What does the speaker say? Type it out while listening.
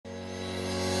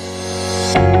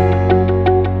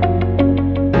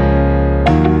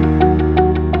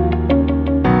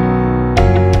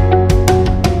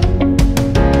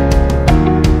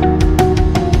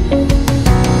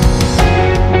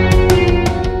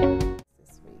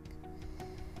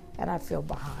And I feel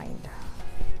behind.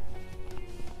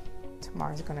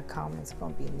 Tomorrow's gonna come and it's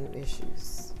gonna be new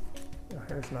issues.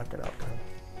 Let's knock it out, man.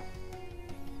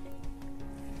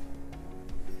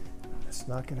 Let's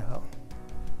knock it out.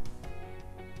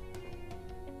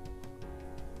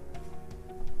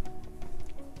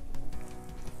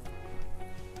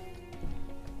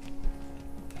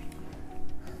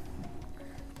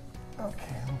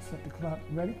 Okay, I'm gonna set the clock.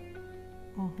 Ready?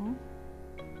 Mm-hmm.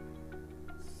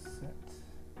 Set.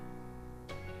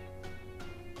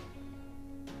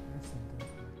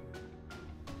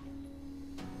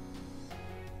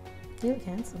 You look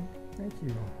handsome. Thank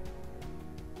you.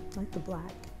 Like the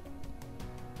black.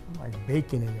 I'm like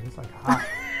bacon in it. It's like hot.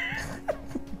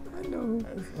 I know.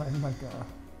 It's like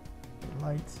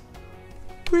lights.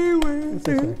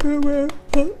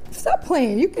 Stop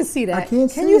playing. You can see that. I can't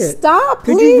see it. Can you stop,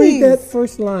 please? Could you read that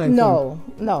first line? No.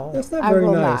 That's not I very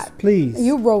will nice. not. Please.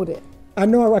 You wrote it. I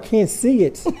know I can't see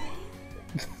it.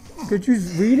 Could you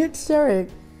read it? Derek,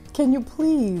 can you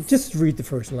please? Just read the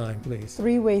first line, please.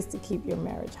 3 ways to keep your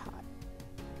marriage hot.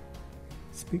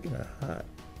 Speaking of hot.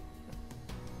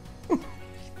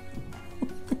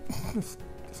 Let's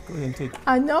go ahead and take.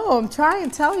 I know. I'm trying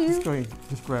to tell you. Just go ahead.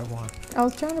 Just grab one. I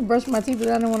was trying to brush my teeth, but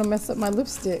I don't want to mess up my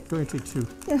lipstick. Go ahead and take 2.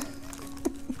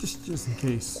 just in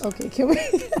case. Okay, can we?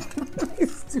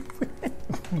 Stupid.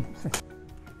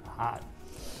 Hot.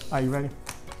 Are you ready?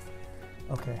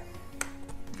 Okay.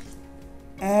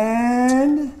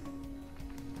 And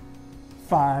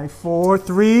 5, 4,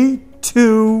 3,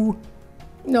 2.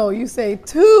 No, you say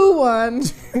 2, 1.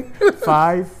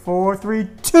 5, 4, 3,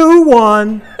 2,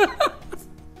 1.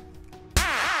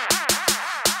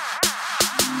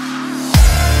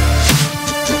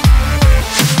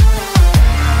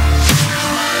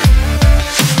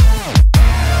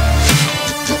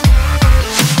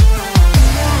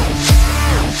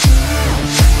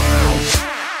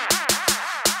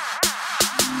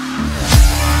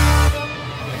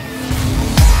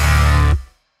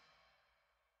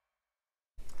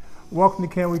 Welcome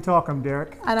to Can We Talk? I'm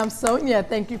Derek. And I'm Sonia.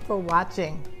 Thank you for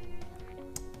watching.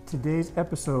 Today's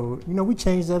episode, we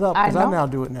changed that up because I now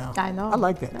do it now. I know. I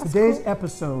like that. That's Today's cool.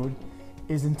 episode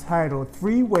is entitled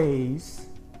 3 Ways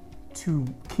to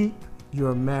Keep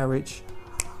Your Marriage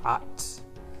Hot.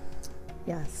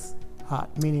 Yes.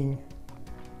 Hot, meaning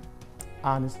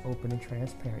honest, open, and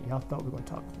transparent. Y'all thought we were going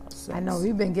to talk about sex. I know.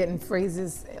 We've been getting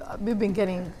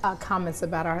comments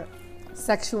about our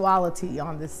sexuality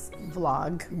on this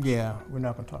vlog. Yeah, we're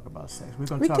not going to talk about sex. We're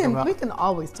going to talk about... We can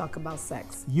always talk about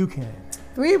sex. You can.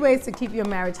 3 ways to keep your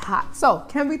marriage hot. So,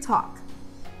 can we talk?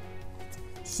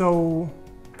 So,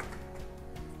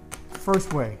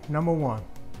 first way, number 1,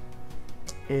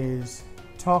 is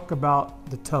talk about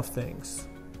the tough things.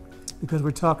 Because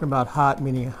we're talking about hot,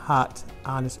 meaning hot,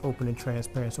 honest, open, and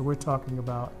transparent. So we're talking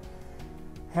about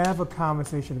have a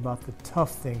conversation about the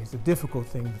tough things, the difficult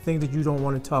things, the things that you don't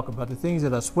want to talk about, the things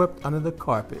that are swept under the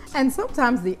carpet. And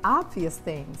sometimes the obvious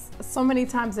things. So many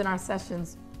times in our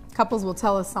sessions, couples will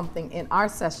tell us something in our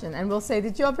session and we'll say,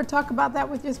 did you ever talk about that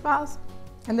with your spouse?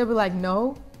 And they'll be like,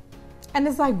 no. And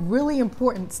it's like really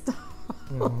important stuff.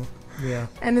 Mm-hmm. Yeah.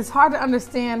 And it's hard to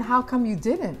understand how come you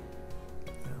didn't.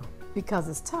 Yeah. Because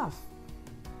it's tough.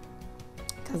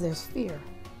 Because there's fear.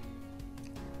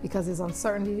 Because there's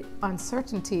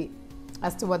uncertainty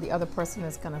as to what the other person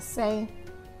is going to say,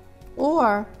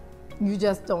 or you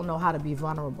just don't know how to be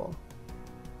vulnerable.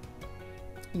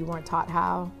 You weren't taught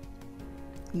how,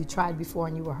 you tried before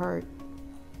and you were hurt,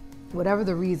 whatever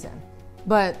the reason.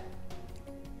 But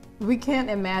we can't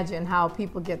imagine how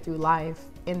people get through life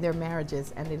in their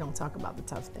marriages and they don't talk about the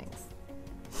tough things.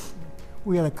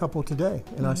 We had a couple today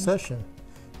in our session.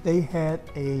 They had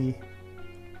a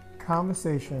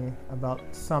conversation about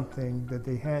something that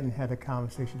they hadn't had a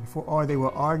conversation before, or they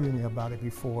were arguing about it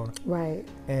before. Right.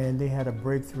 And they had a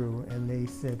breakthrough and they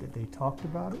said that they talked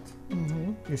about it.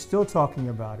 They're still talking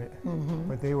about it,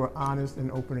 but they were honest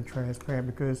and open and transparent,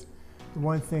 because the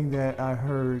one thing that I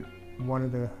heard one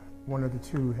of the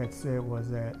two had said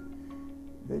was that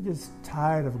they're just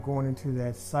tired of going into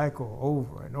that cycle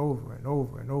over and over and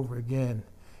over and over again.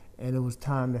 And it was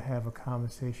time to have a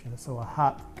conversation. So a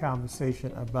hot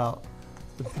conversation about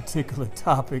the particular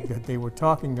topic that they were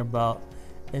talking about.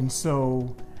 And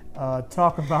so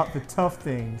talk about the tough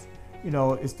things.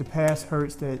 It's the past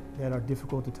hurts that are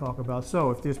difficult to talk about. So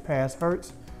if there's past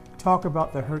hurts, talk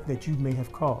about the hurt that you may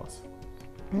have caused.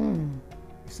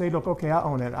 say, look, okay, I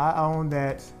own it. I own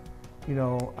that, you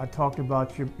know, I talked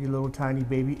about your little tiny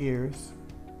baby ears,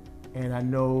 and I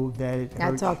know that it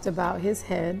hurts. I talked about his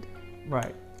head.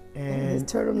 Right. And his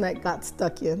turtleneck got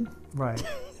stuck in. Right.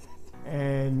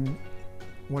 And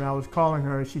when I was calling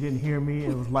her, she didn't hear me.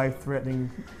 It was a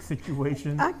life-threatening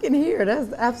situation. I can hear.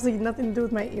 That's absolutely nothing to do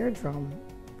with my eardrum.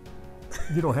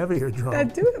 You don't have an eardrum. I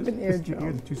do have an eardrum. Your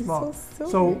ears are too small.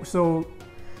 So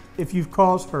if you've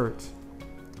caused hurt,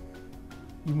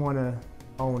 you want to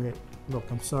own it. Look,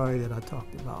 I'm sorry that I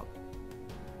talked about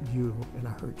you and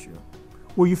I hurt you.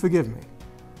 Will you forgive me?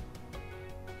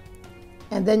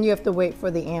 And then you have to wait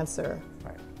for the answer.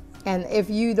 Right. And if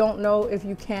you don't know if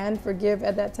you can forgive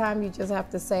at that time, you just have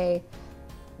to say,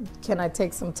 can I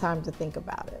take some time to think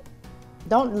about it?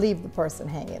 Don't leave the person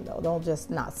hanging, though. Don't just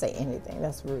not say anything.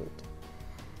 That's rude.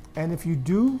 And if you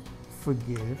do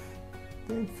forgive,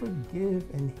 then forgive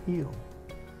and heal.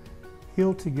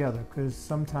 Heal together, because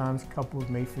sometimes couples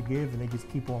may forgive and they just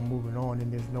keep on moving on, and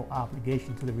there's no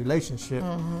obligation to the relationship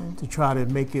to try to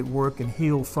make it work and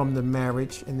heal from the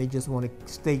marriage, and they just want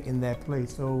to stay in that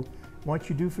place. So once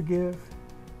you do forgive,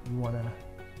 you want to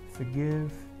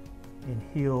forgive and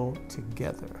heal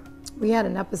together. We had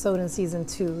an episode in season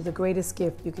 2, the greatest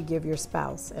gift you could give your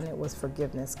spouse, and it was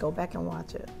forgiveness. Go back and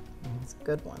watch it. It's a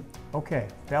good one. Okay,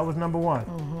 that was number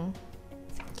 1.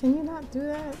 Can you not do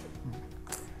that?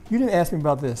 You didn't ask me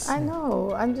about this. I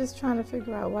know. I'm just trying to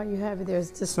figure out why you have it there. It's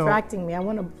distracting me. I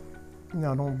want to.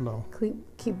 No, don't blow.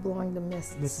 Keep blowing the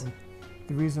mists. Listen,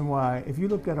 the reason why, if you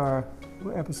look at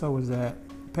what episode was that?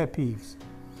 Pet peeves.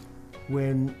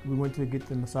 When we went to get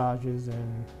the massages,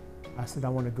 and I said I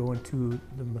want to go into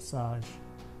the massage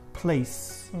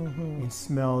place and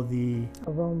smell the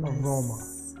aroma.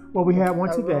 Well, we had one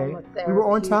today. We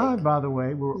were on time, by the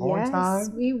way. We were on time. Yes,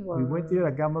 we were. We went there.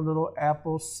 I got my little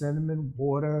apple cinnamon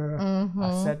water.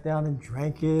 I sat down and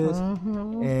drank it.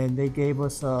 And they gave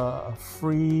us a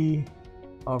free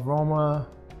aroma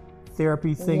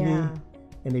therapy thingy. Yeah.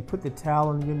 And they put the towel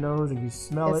on your nose and you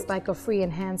smell it. It's like a free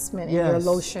enhancement in your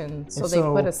lotion. So they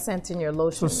put a scent in your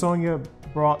lotion. So Sonia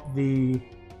brought the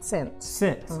scent.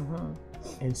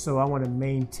 And so I want to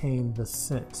maintain the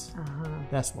scent.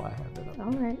 That's why I have it up.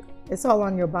 All right. It's all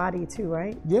on your body too,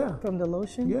 right? Yeah. From the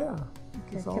lotion? Yeah.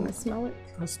 Okay. Can I smell it?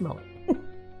 I smell it.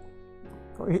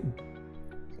 Go ahead.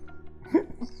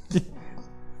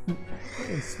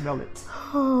 And smell it.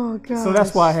 Oh, God. So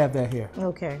that's why I have that here.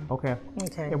 Okay. Okay.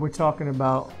 Okay. And we're talking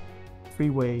about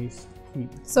 3 ways to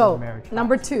keep marriage.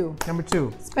 Number 2. Number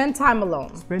 2. Spend time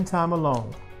alone. Spend time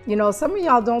alone. You know, some of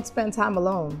y'all don't spend time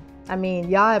alone. I mean,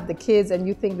 y'all have the kids and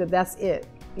you think that that's it.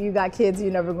 You got kids,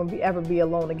 you're never going to ever be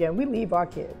alone again. We leave our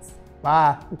kids.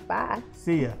 Bye. Bye.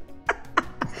 See ya.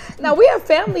 Now, we have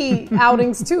family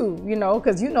outings too, you know,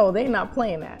 because, you know, they not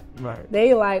playing that. Right.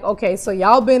 They like, okay, so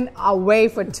y'all been away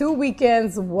for 2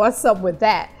 weekends. What's up with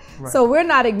that? Right. So we're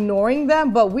not ignoring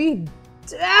them, but we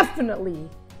definitely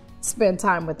spend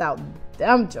time without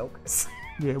them jokers.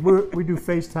 Yeah, we do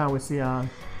FaceTime with Sion.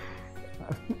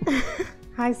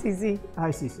 Hi, Cece. Hi,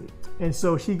 Cece. And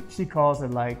so she calls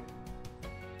at like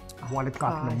 1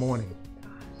 o'clock in the morning.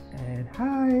 And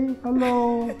hi,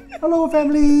 hello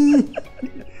family.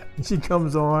 And she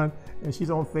comes on and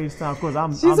she's on FaceTime. Of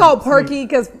course, she's all perky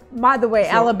because, by the way,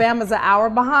 Alabama's an hour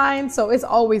behind, so it's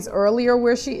always earlier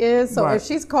where she is. So if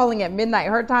she's calling at midnight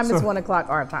her time, it's 1 o'clock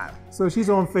our time. So she's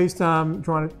on FaceTime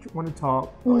want to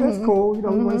talk. Oh, that's cool. You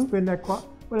know, we want to spend that clock.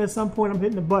 But at some point, I'm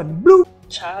hitting the button. Bloop.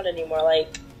 Child anymore.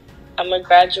 Like, I'm gonna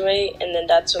graduate, and then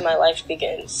that's when my life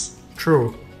begins.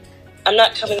 True. I'm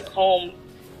not coming home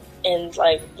and,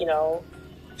 like, you know,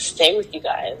 stay with you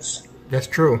guys. That's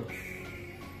true.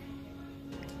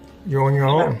 You're on your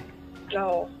own.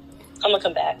 No, I'm gonna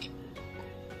come back.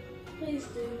 Please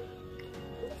do.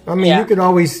 I mean, you could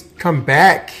always come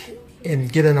back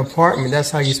and get an apartment.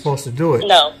 That's how you're supposed to do it.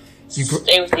 No,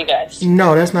 stay with you guys.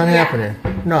 No, that's not happening.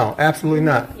 No, absolutely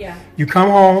not. Yeah. You come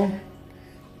home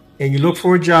and you look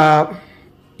for a job,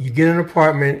 you get an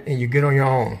apartment, and you get on your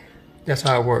own. That's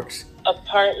how it works.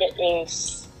 Apartment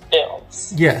means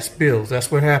bills. Yes, bills. That's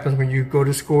what happens when you go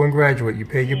to school and graduate. You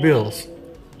pay your bills.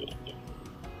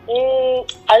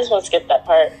 I just want to skip that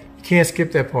part. You can't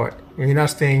skip that part. You're not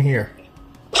staying here.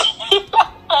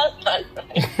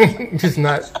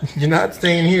 You're not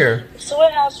staying here. So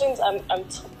what happens? I'm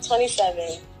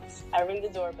 27. I ring the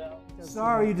doorbell.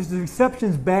 Sorry, the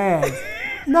reception's bad.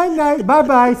 Night night. Bye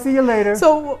bye. See you later.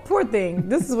 So poor thing.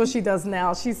 This is what she does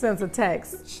now. She sends a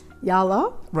text. Y'all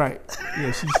up? Right.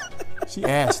 Yeah. She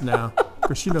asked now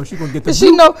because she knows she's gonna get the.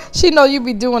 She know you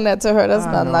be doing that to her. That's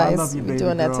not nice. I love you, be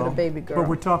doing that to the baby girl. But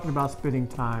we're talking about spending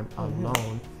time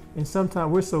alone, and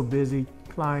sometimes we're so busy.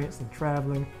 clients and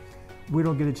traveling, we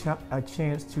don't get a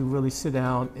chance to really sit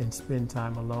down and spend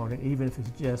time alone. And even if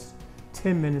it's just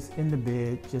 10 minutes in the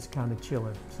bed, just kind of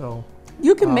chilling. So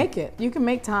You can make it. You can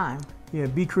make time. yeah,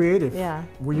 be creative. Yeah.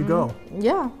 Where you go.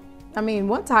 Yeah. I mean,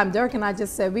 one time Derek and I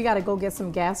just said, we got to go get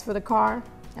some gas for the car.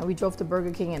 And we drove to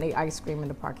Burger King and ate ice cream in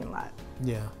the parking lot.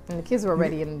 Yeah. And the kids were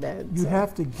already in bed. You so.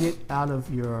 have to get out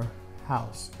of your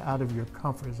house, out of your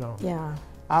comfort zone. Yeah.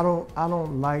 I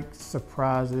don't like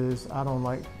surprises. I don't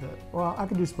like I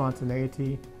can do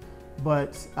spontaneity,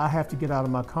 but I have to get out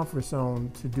of my comfort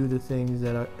zone to do the things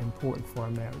that are important for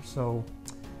a marriage. So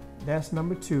that's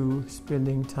number 2,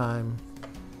 spending time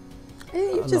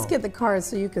You alone. just get the cards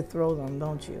so you could throw them,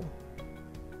 don't you?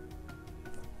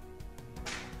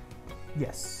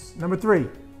 Yes. Number 3,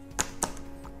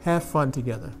 have fun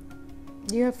together.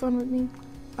 Do you have fun with me?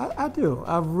 I do.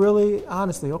 I really,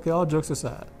 honestly, okay, all jokes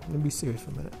aside, let me be serious for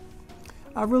a minute.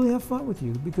 I really have fun with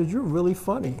you because you're really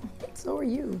funny. So are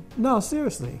you. No,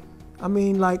 seriously. I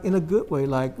mean, like in a good way.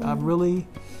 Like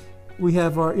we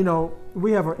have our,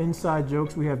 we have our inside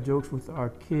jokes. We have jokes with our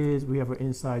kids. We have our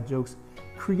inside jokes.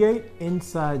 Create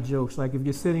inside jokes. Like if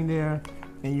you're sitting there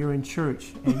and you're in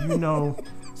church and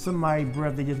somebody's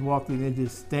breath, they just walked in, they're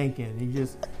just stinking.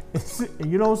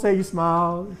 And you don't say, you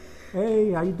smile.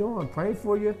 Hey, how you doing? Praying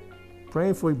for you.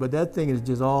 But that thing is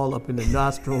just all up in the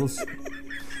nostrils.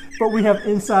 But we have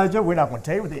inside jokes. We're not going to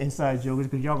tell you what the inside joke is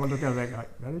because y'all going to look at it like,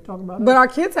 are they talking about But it? our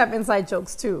kids have inside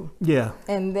jokes too. Yeah.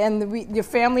 And then your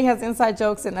family has inside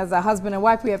jokes, and as a husband and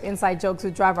wife, we have inside jokes who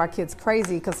drive our kids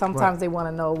crazy because sometimes they want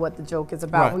to know what the joke is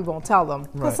about. Right. And we won't tell them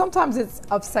because Right. sometimes it's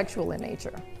of sexual in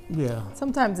nature. Yeah.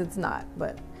 Sometimes it's not,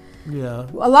 but Yeah.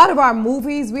 a lot of our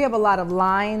movies, we have a lot of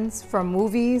lines from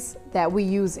movies that we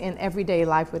use in everyday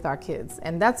life with our kids,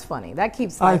 and that's funny. That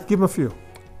keeps All life. right, give them a few.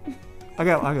 I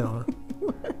got one.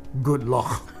 Good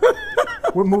luck.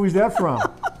 What movie's that from?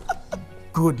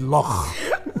 Good luck.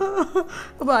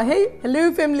 About hey,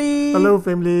 hello family. Hello,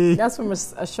 family. That's from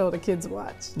a show the kids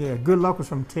watch. Yeah, Good Luck was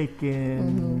from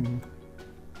Taken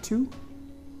 2?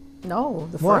 No,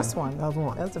 the One. first one. That was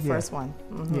one. That's the Yeah. first one.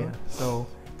 Yeah, so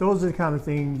those are the kind of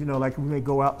things, like we may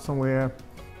go out somewhere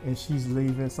and she's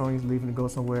leaving, Sonia's leaving to go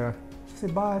somewhere. She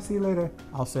said, bye, see you later.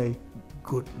 I'll say,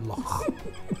 good luck.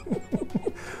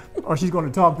 Or she's going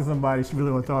to talk to somebody she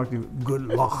really want to talk to, good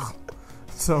luck.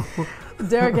 So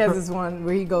Derek has this one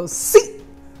where he goes, see.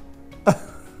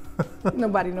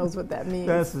 Nobody knows what that means.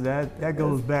 that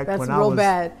goes back That's when real I was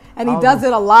bad. And he I does was-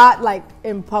 it a lot, like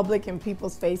in public, in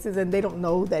people's faces, and they don't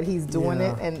know that he's doing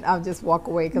Yeah. it. And I'll just walk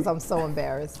away because I'm so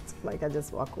embarrassed. Like I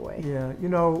just walk away. Yeah,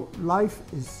 life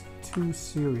is too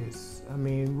serious. I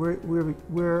mean,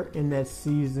 we're in that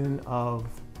season of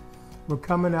we're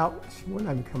coming out. We're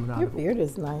not even coming out Your of it. beard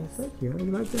is nice. Thank you. You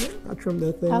like that? I trimmed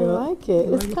that thing I up. like it.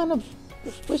 You It's like kind of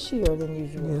bushier than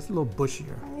usual. Yeah, it's a little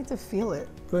bushier. I need to feel it.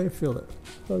 Go ahead and feel it.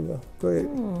 There you go. Go ahead.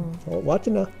 Oh, watch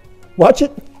it now. Watch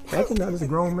it. Watch it now. There's a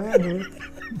grown man here.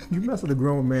 You mess with a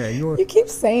grown man. You keep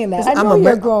saying that. I I'm know a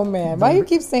you're a ma- grown man. Why you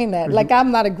keep saying that? Like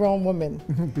I'm not a grown woman.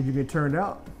 Did you get turned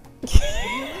out?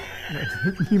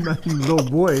 You little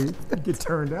boy get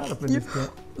turned out up in this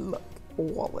camp. Look,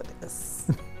 all of this.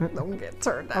 Don't get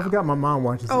turned I out. forgot my mom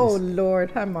watches Oh this.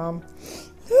 Lord, hi mom.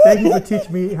 Thank you for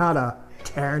teaching me how to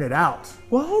turn it out.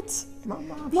 What? My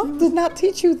mom, Mom did not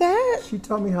teach you that. she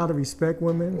taught me how to respect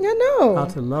women, You know. how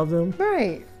to love them.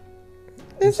 Right.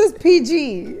 This is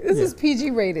PG. This is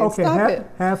PG rated. Okay, Stop it.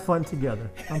 have fun together.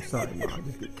 I'm sorry, Mom, I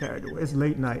just get carried away. It's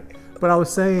late night. But I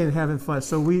was saying having fun.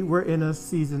 So we're in a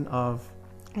season of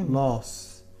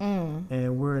loss.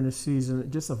 And we're in a season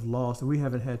just of loss. And we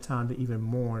haven't had time to even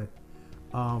mourn.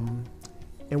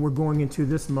 And we're going into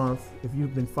this month. If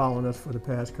you've been following us for the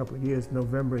past couple of years,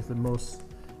 November is the most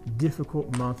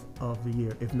difficult month of the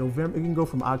year. If November, you can go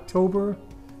from October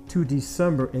to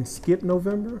December and skip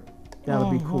November, that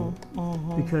would be cool.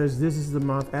 Because this is the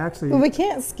month, actually. But we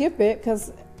can't skip it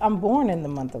because I'm born in the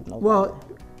month of November. Well,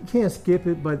 you can't skip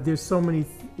it, but there's so many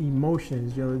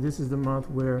emotions. This is the month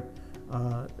where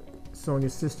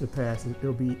Sonia's sister passes.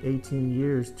 It'll be 18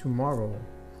 years tomorrow.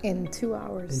 in 2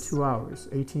 hours. In 2 hours,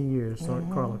 18 years,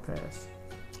 Sonia Carla passed.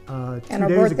 And her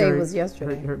birthday was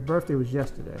yesterday. Her birthday was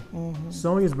yesterday.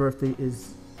 Sonia's birthday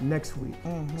is next week.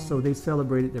 So they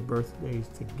celebrated their birthdays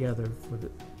together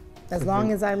As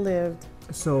long as I lived.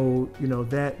 So,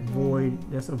 that void,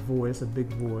 that's a void, it's a big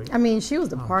void. I mean, she was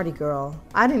the party girl.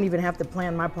 I didn't even have to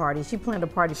plan my party. She planned a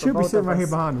party for She'll be both sitting of right here us.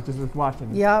 behind us, just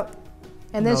watching. Yep.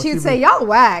 And then No, she'd she say, was- y'all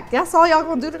whack. That's all y'all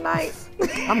gonna do tonight?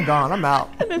 I'm gone, I'm out.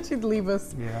 And then she'd leave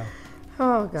us. Yeah.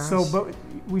 Oh, gosh. So, but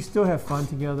we still have fun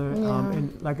together. Yeah.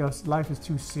 And like us, life is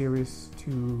too serious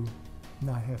to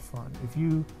not have fun. If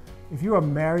you if you are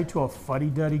married to a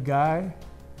fuddy-duddy guy,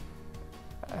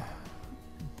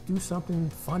 do something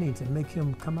funny to make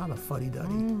him come out of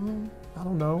fuddy-duddy. I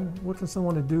don't know. What can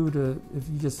someone do if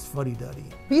you just fuddy-duddy?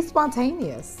 Be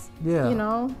spontaneous. Yeah. You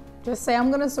know, just say, I'm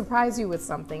going to surprise you with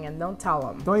something, and don't tell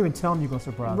them. Don't even tell him you're going to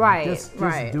surprise him. Right, Just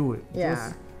right. do it.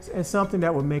 Yeah. And something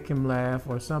that would make him laugh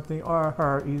or something, or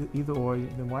her, either or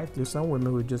the wife. There's some women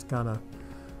who are just kind of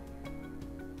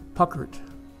puckered.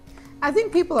 I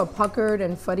think people are puckered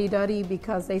and fuddy-duddy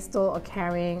because they still are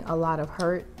carrying a lot of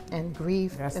hurt and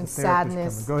grief That's and the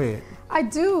therapist sadness. coming. Go ahead. I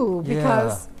do,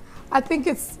 because I think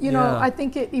it's, you know, Yeah. I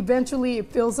think it eventually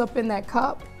fills up in that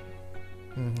cup,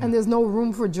 and there's no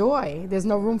room for joy. There's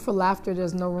no room for laughter.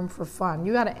 There's no room for fun.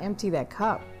 You got to empty that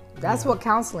cup. That's what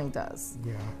counseling does.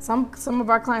 Yeah. Some of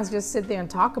our clients just sit there and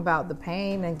talk about the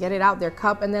pain and get it out their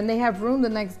cup, and then they have room the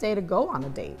next day to go on a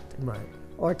date Right.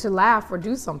 or to laugh or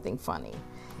do something funny.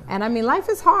 And I mean, life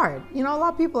is hard. You know, a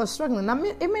lot of people are struggling. I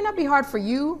mean, it may not be hard for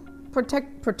you,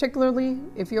 particularly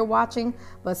if you're watching,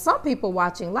 but some people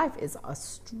watching, life is a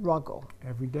struggle.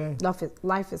 Every day.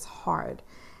 Life is hard.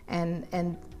 And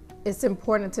it's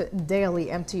important to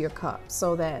daily empty your cup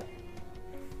so that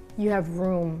you have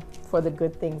room for the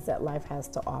good things that life has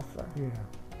to offer. Yeah.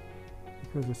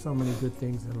 Because there's so many good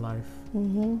things in life.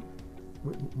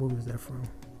 What movie is that from?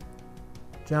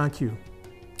 John Q.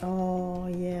 Oh,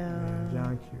 yeah. Yeah,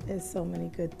 John Q. There's so many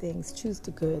good things. Choose the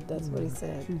good. That's what he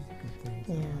said. Choose the good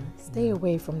things. Yeah. Stay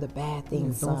away from the bad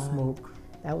things, Don't son. smoke.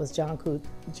 That was John Q,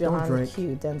 drink.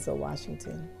 Denzel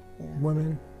Washington. Yeah.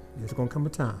 Women, there's going to come a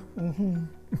time.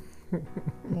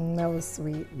 That was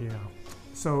sweet. Yeah.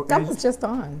 So That was just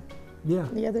on yeah.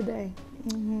 the other day.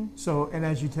 So, and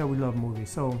as you tell, we love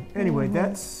movies. So anyway,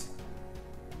 that's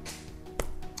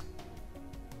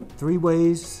 3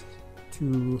 ways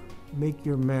to make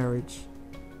your marriage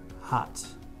hot,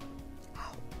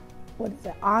 What is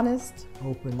it? Honest,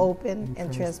 open,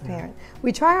 and transparent.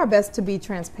 We try our best to be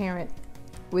transparent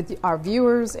with our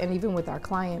viewers and even with our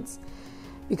clients,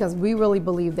 because we really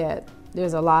believe that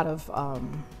there's a lot of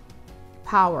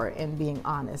power in being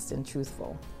honest and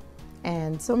truthful.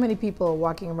 And so many people are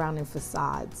walking around in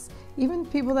facades. Even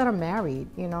people that are married,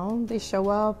 you know, they show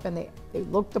up and they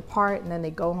look the part, and then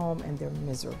they go home and they're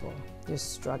miserable. They're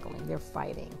struggling, they're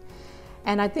fighting.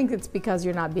 And I think it's because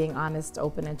you're not being honest,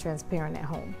 open, and transparent at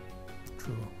home.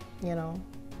 True. You know?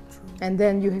 True. And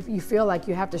then you feel like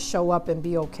you have to show up and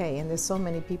be okay. And there's so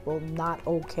many people not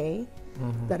okay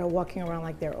that are walking around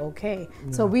like they're okay.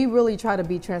 Yeah. So we really try to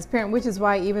be transparent, which is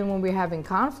why even when we're having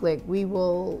conflict, we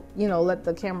will, you know, let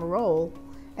the camera roll,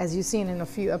 as you've seen in a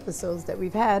few episodes that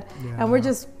we've had. Yeah. And we're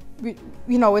just, you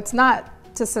know, it's not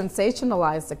to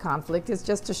sensationalize the conflict. It's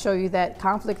just to show you that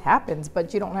conflict happens,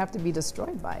 but you don't have to be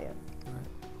destroyed by it. Right.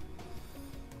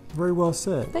 Very well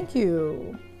said. Thank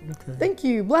you. Okay. Thank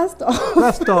you. Blessed off.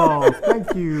 Blessed off.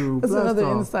 Thank you. That's Blessed another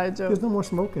off. inside joke. There's no more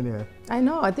smoke in there. I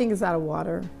know. I think it's out of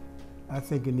water. I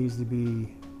think it needs to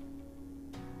be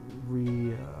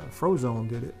Frozone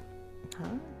did it. Huh?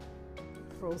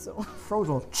 Frozen.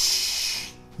 Frozone.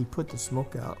 He put the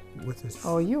smoke out with his.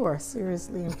 Oh, you are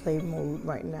seriously in play mode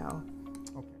right now.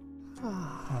 Okay. All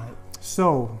right.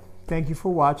 So, thank you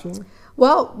for watching.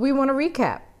 Well, we want to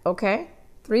recap, okay?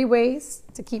 3 ways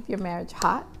to keep your marriage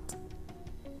hot: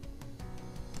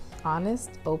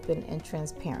 honest, open, and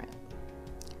transparent.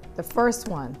 The first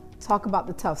one, talk about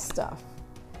the tough stuff.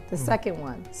 The second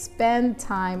one, spend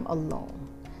time alone.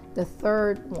 The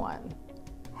third one,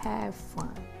 have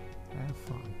fun. Have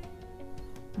fun.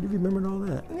 You remembered all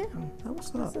that? Yeah. That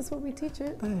was up. This is what we teach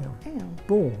it. Bam. Bam.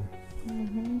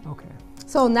 Boom. Okay.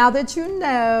 So now that you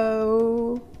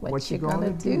know what you you're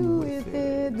gonna do with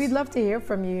it, we'd love to hear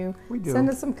from you. We do. Send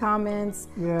us some comments.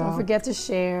 Yeah. Don't forget to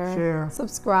share,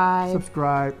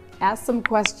 Subscribe. ask some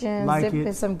questions, Like it.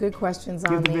 There's some good questions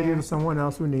Give on the there. video to someone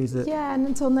else who needs it. Yeah, and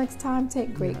until next time,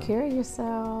 take great care of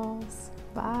yourselves.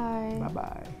 Bye.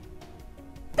 Bye-bye.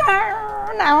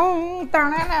 Down, I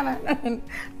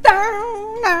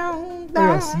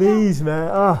gotta sneeze,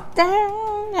 man.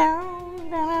 down.